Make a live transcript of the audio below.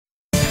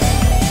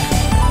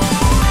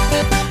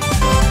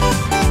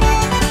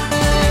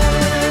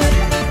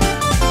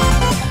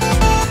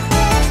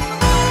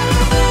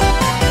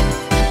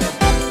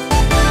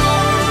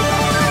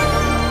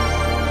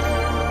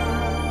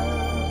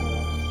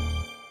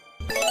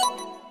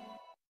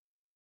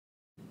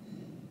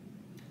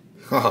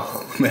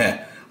Oh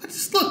man, I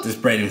just love this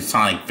brand new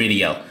Sonic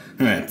video.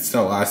 Man, it's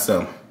so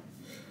awesome.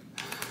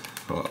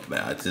 Oh man,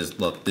 I just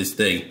love this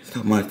thing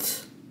so much.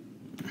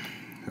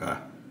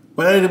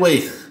 But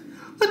anyways,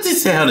 let's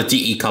just see how the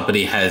GE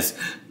company has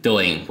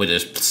doing with their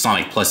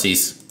Sonic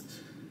plushies.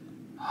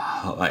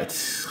 Alright,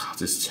 I'll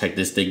just check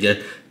this thing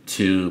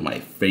to my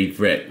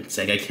favorite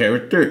Sega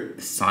character,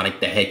 Sonic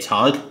the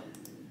Hedgehog,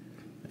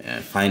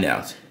 and find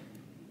out.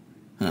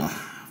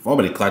 I've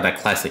already got that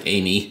classic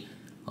Amy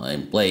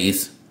and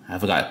Blaze. I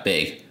forgot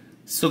Big.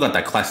 Still got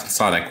that classic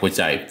Sonic, which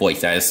I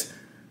voice as.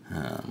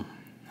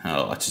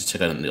 Let's just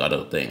check out the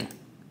other thing.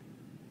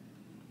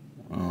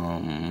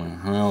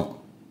 What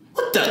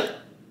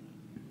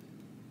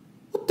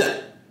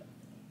the?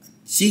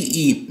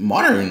 GE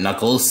Modern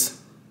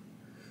Knuckles?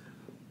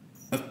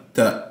 What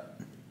the?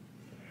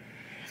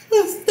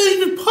 That's not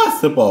even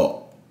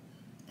possible.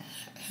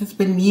 It's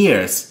been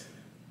years.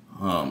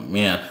 Oh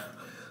man.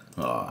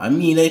 I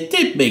mean, they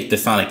did make the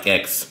Sonic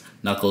X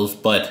Knuckles,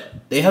 but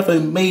they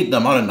haven't made the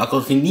Modern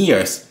Knuckles in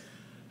years.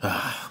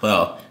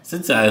 Well,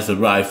 since it has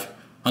arrived,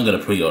 I'm gonna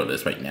pre-order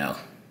this right now.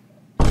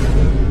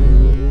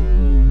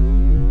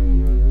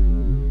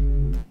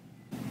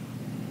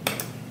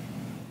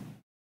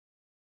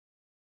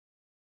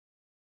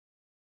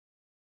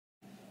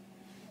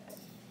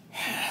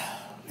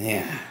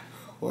 Man,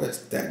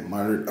 where's that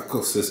Modern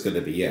Knuckles is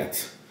gonna be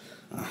at?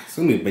 It's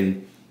only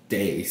been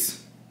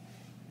days.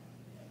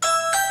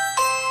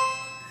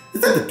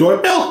 Is that the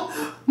doorbell?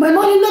 My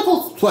Modern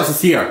Knuckles Plush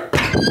is here.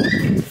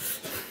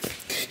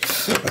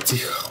 Let's see,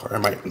 where are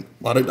my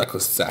Modern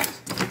Knuckles at?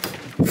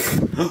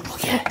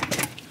 Okay.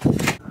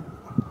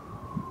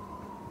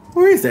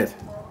 Where is it?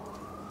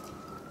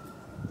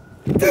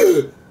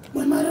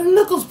 My Modern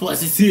Knuckles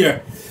Plush is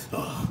here.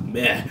 Oh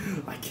man,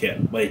 I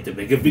can't wait to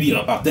make a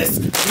video about this.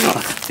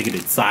 Take it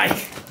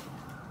inside.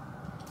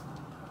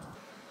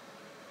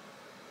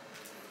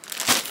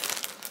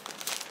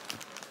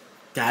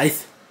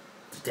 Guys,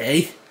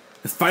 today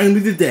is finally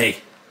the day.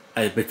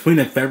 Between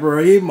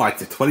February and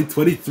March of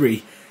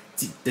 2023,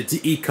 the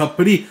GE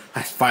company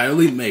has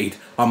finally made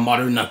a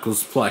Modern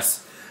Knuckles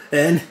Plus.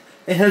 And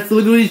it has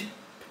literally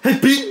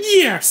been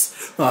years.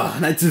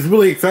 And I'm just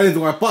really excited to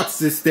unbox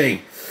this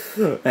thing.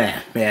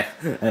 Man,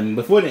 and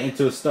before the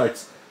intro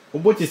starts,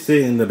 what you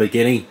see in the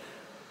beginning,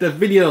 the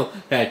video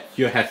that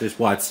you have to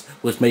watch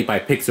was made by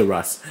Pixel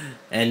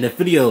and the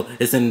video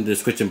is in the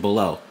description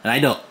below, and I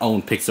don't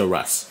own Pixel.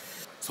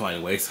 So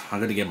anyways,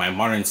 I'm gonna get my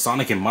Modern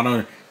Sonic and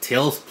Modern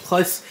Tails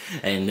Plus,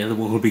 and then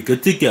we'll be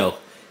good to go.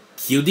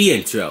 Cue the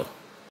intro.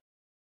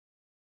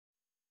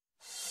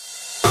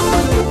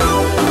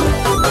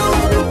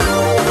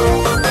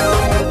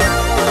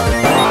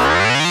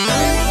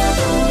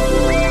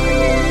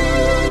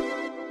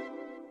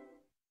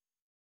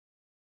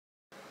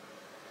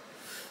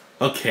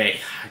 Okay,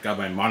 I got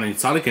my Modern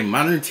Sonic and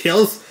Modern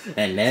Tails,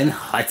 and then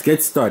let's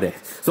get started.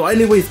 So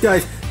anyways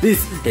guys,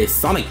 this is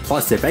Sonic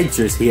Plus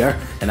Adventures here,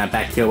 and I'm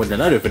back here with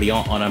another video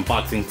on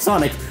unboxing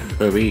Sonic,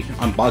 where we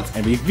unbox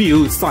and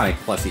review Sonic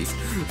plushies.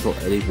 So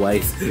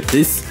anyways,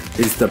 this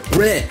is the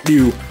brand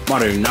new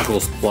Modern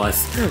Knuckles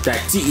Plus that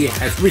GE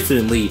has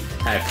recently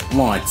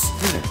launched,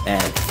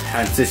 and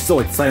I'm just so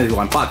excited to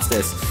unbox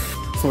this.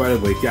 So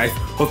anyway guys,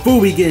 before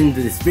we get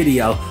into this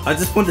video, I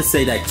just want to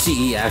say that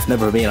GE has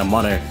never made a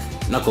Modern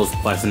Knuckles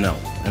Plus in a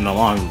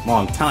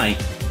long time.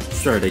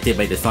 Sure, they did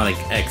make the Sonic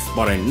X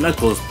Modern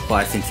Knuckles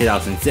Plus in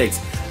 2006,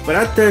 but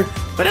after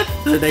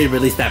they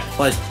released that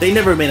Plus, they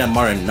never made a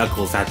Modern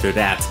Knuckles after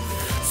that.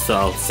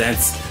 So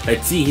since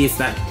GE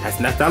has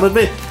snapped out of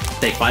it,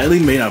 they finally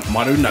made a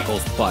Modern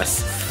Knuckles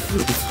Plus.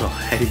 So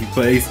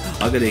anyways,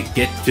 I'm gonna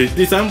get to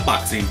this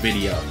unboxing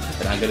video,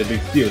 and I'm gonna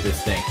review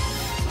this thing.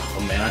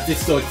 Oh man, I'm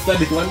just so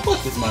excited to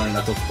unbox this Modern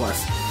Knuckles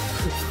Plus.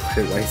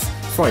 Anyways,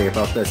 sorry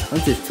about this.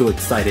 I'm just too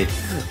excited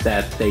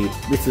that they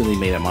recently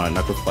made a Modern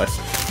Knuckles Plush.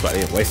 But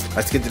anyways,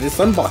 let's get to this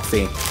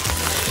unboxing.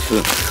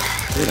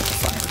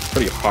 It's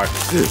pretty hard.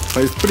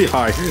 It's pretty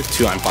hard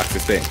to unbox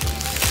this thing.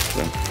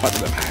 I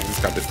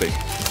just got this thing.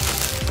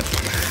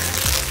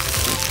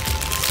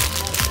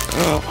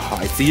 Oh,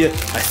 I see it.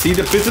 I see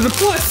the bits of the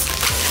Plus.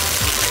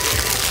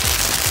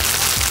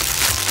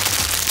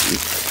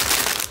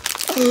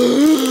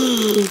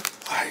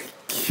 I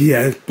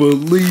can't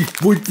believe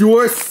what you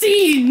are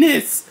seeing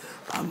this.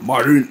 A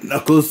Modern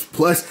Knuckles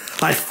Plus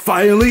has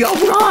finally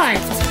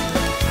arrived!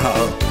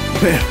 Oh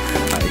man,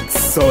 I'm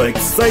so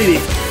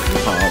excited!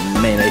 Oh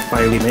man, I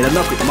finally made a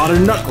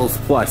Modern Knuckles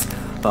Plus!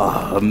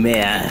 Oh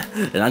man,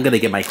 and I'm gonna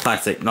get my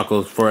classic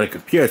Knuckles for a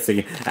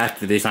comparison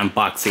after this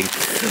unboxing.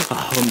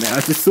 Oh man,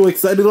 I'm just so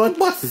excited to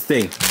unbox this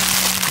thing!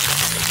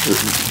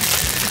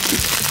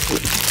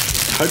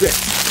 Okay.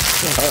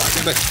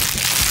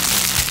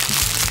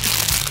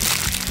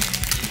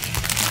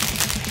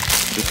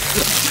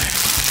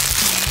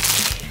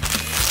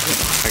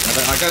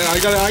 I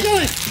got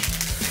it!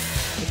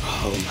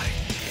 Oh my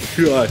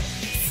god,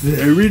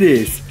 there it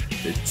is,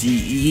 the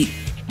GE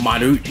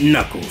Modern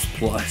Knuckles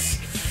Plus.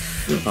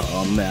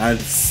 Oh man, I'm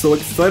so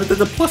excited that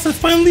the Plus has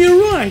finally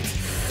arrived.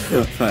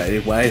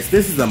 Anyways,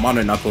 this is the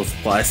Modern Knuckles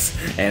Plus,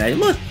 and I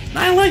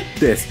like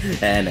this,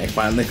 and I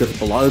finally could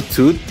belong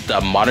to the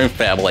Modern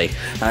family.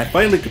 I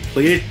finally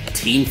completed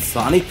Team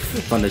Sonic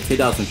from the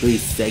 2003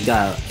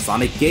 Sega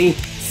Sonic game,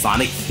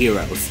 Sonic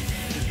Heroes.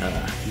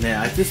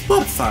 Man, I just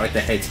love Sonic the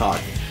Hedgehog,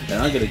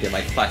 and I'm gonna get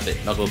my classic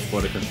Knuckles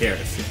for the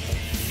comparison.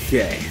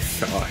 Okay,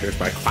 so here's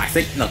my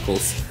classic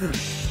Knuckles.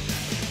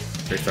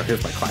 Okay, so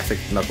here's my classic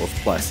Knuckles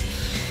Plus.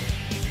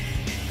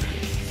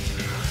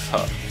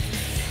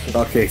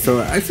 Okay,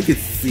 so as you can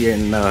see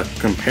in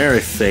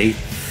comparison,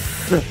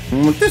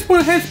 this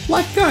one has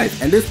black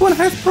eyes, and this one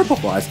has purple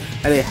eyes,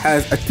 and it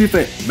has a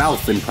different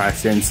mouth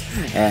impressions,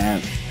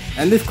 and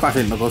this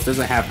classic Knuckles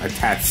doesn't have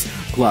attached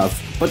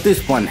gloves, but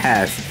this one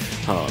has.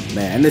 Oh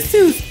man, and the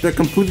suits, they're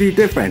completely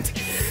different.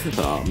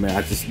 Oh man,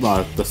 I just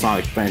love the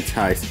Sonic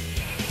franchise,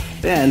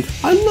 and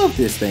I love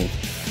this thing.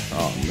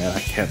 Oh man, I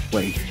can't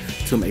wait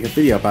to make a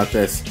video about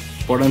this.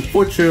 But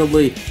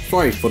unfortunately,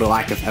 sorry for the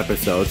lack of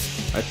episodes.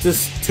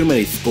 Just too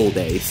many school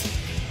days.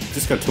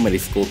 Just got too many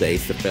school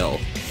days to fill.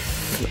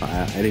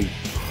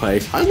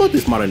 Anyways, I love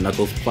this Modern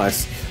Knuckles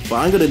Plus, but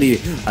I'm gonna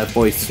need a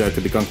voicer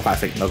to become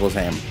Classic Knuckles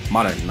and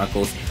Modern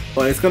Knuckles.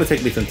 But it's gonna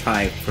take me some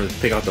time to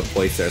pick out the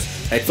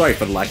voicers. And sorry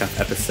for the lack of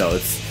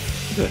episodes.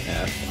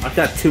 I've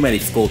got too many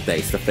school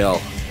days to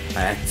fill.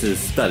 I have to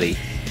study.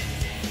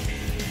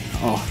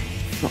 Oh,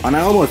 and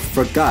I almost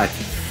forgot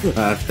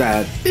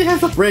that it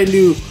has a brand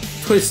new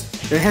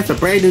twist. It has a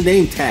brand new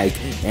name tag,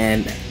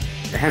 and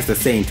it has the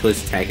same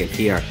twist tag in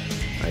here,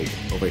 like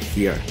over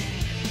here.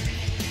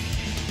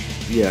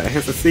 Yeah, it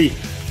has the same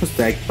twist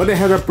tag, but it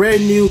has a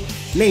brand new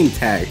name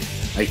tag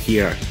right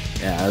here.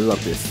 Yeah, I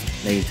love this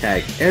name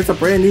tag. And it's a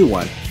brand new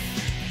one.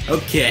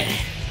 Okay,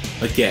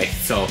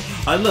 so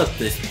I love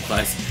this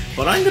Plus,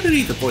 but I'm gonna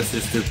need the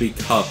voices to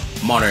become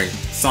Modern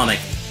Sonic,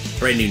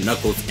 brand new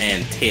Knuckles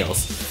and Tails.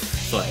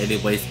 So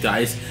anyways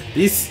guys,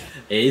 this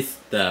is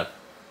the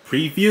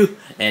preview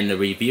and the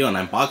review and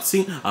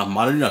unboxing of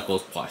Modern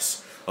Knuckles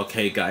Plus.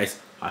 Okay guys,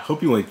 I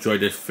hope you enjoyed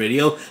this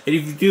video, and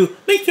if you do,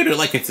 make sure to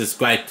like and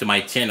subscribe to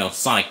my channel,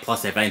 Sonic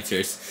Plus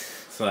Adventures.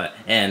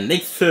 And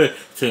make sure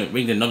to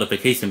ring the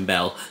notification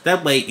bell,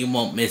 that way you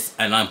won't miss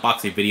an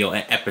unboxing video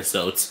and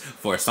episodes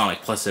for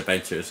Sonic Plus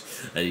Adventures.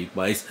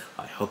 Anyways,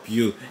 I hope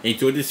you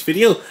enjoyed this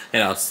video,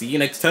 and I'll see you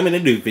next time in a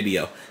new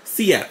video.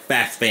 See ya,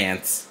 fast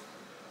fans!